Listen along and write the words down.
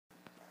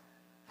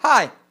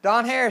Hi,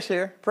 Don Harris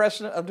here,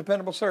 President of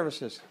Dependable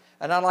Services,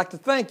 and I'd like to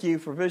thank you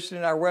for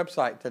visiting our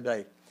website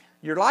today.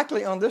 You're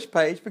likely on this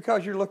page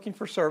because you're looking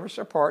for service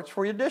or parts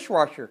for your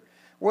dishwasher.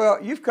 Well,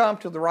 you've come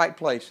to the right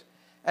place.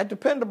 At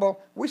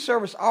Dependable, we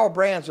service all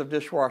brands of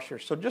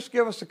dishwashers, so just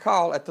give us a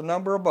call at the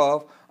number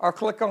above or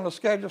click on the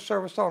Schedule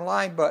Service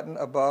Online button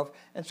above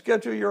and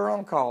schedule your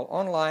own call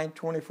online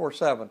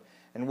 24/7,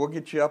 and we'll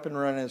get you up and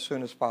running as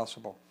soon as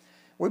possible.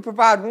 We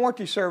provide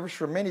warranty service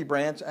for many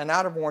brands and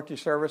out-of-warranty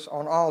service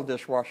on all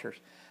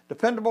dishwashers.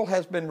 Dependable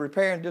has been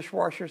repairing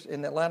dishwashers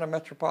in the Atlanta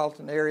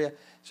metropolitan area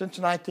since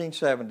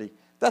 1970.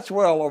 That's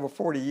well over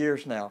 40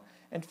 years now.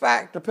 In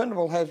fact,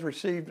 Dependable has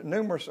received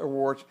numerous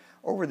awards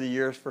over the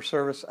years for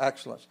service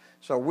excellence,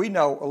 so we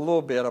know a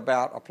little bit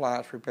about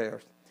appliance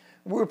repairs.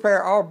 We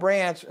repair all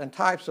brands and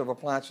types of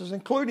appliances,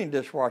 including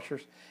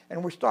dishwashers,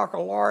 and we stock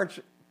a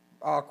large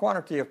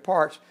quantity of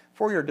parts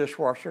for your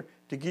dishwasher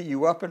to get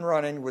you up and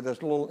running with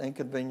as little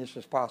inconvenience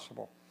as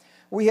possible.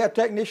 We have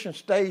technicians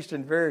staged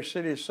in various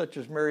cities such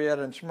as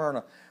Marietta and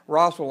Smyrna,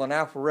 Roswell and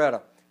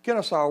Alpharetta,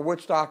 Kennesaw,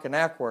 Woodstock and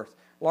Acworth,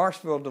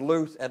 Lawrenceville,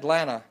 Duluth,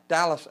 Atlanta,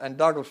 Dallas and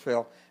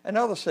Douglasville, and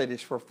other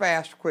cities for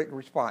fast, quick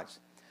response.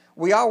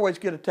 We always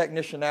get a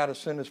technician out as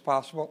soon as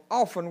possible,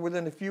 often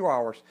within a few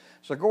hours.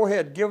 So go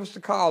ahead and give us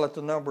a call at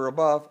the number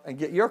above and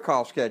get your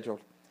call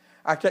scheduled.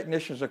 Our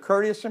technicians are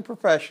courteous and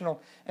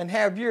professional and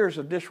have years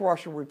of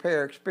dishwasher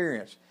repair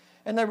experience.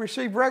 And they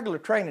receive regular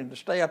training to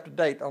stay up to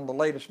date on the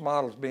latest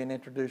models being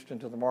introduced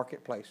into the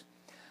marketplace.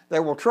 They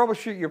will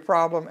troubleshoot your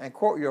problem and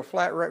quote you a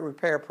flat rate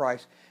repair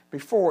price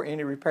before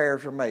any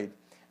repairs are made.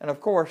 And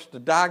of course, the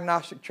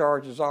diagnostic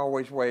charge is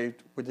always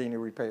waived with any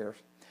repairs.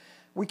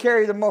 We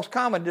carry the most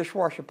common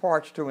dishwasher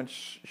parts to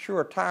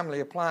ensure timely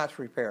appliance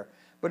repair.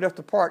 But if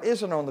the part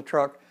isn't on the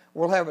truck,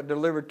 we'll have it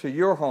delivered to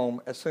your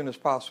home as soon as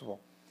possible.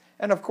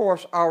 And of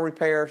course, all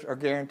repairs are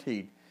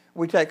guaranteed.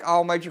 We take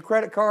all major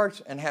credit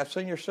cards and have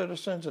senior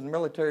citizens and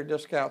military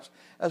discounts,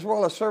 as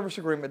well as service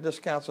agreement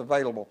discounts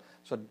available.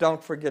 So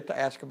don't forget to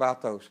ask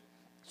about those.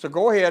 So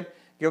go ahead,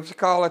 give us a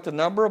call at the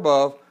number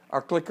above,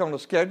 or click on the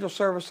Schedule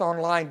Service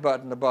Online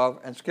button above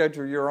and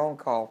schedule your own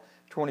call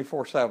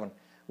 24/7.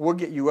 We'll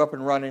get you up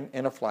and running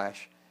in a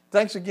flash.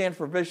 Thanks again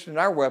for visiting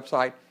our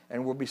website,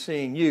 and we'll be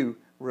seeing you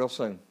real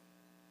soon.